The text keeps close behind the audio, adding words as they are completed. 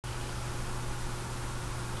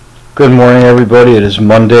Good morning, everybody. It is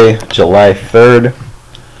Monday, July 3rd.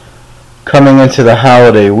 Coming into the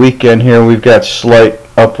holiday weekend here, we've got slight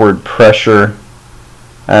upward pressure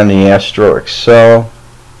on the Astro Excel.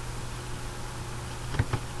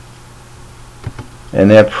 And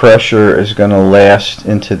that pressure is going to last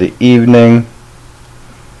into the evening.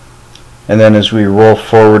 And then as we roll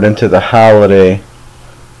forward into the holiday,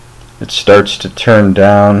 it starts to turn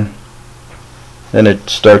down. Then it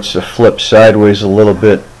starts to flip sideways a little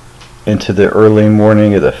bit into the early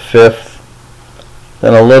morning of the 5th.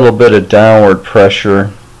 Then a little bit of downward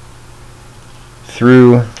pressure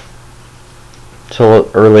through till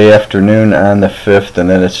early afternoon on the 5th, and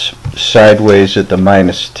then it's sideways at the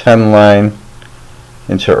 -10 line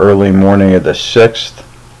into early morning of the 6th,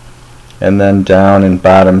 and then down and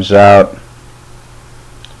bottoms out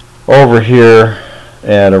over here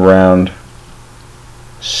at around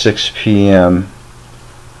 6 p.m.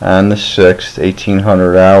 on the 6th,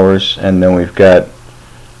 1800 hours, and then we've got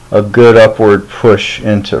a good upward push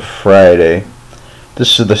into Friday.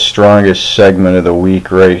 This is the strongest segment of the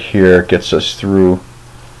week right here. It gets us through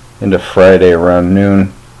into Friday around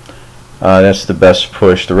noon. That's the best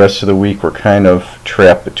push. The rest of the week we're kind of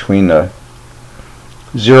trapped between the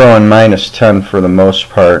 0 and -10 for the most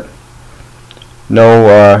part.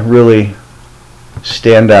 No really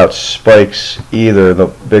standout spikes either.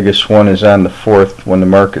 The biggest one is on the 4th when the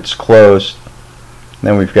market's closed.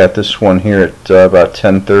 Then we've got this one here at about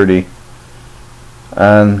 10:30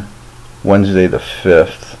 on Wednesday the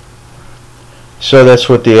 5th. So that's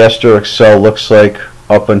what the Astro Excel looks like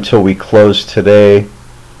up until we close today.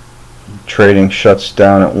 Trading shuts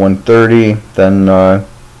down at 1:30. Then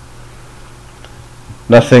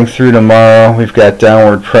nothing through tomorrow. We've got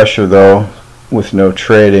downward pressure though with no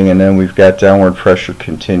trading, and then we've got downward pressure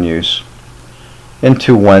continues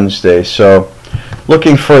into Wednesday. So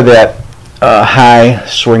looking for that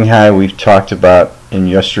swing high we've talked about in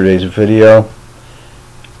yesterday's video.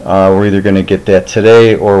 We're either going to get that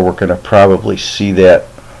today, or we're going to probably see that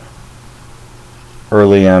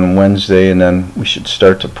early on Wednesday, and then we should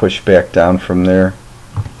start to push back down from there.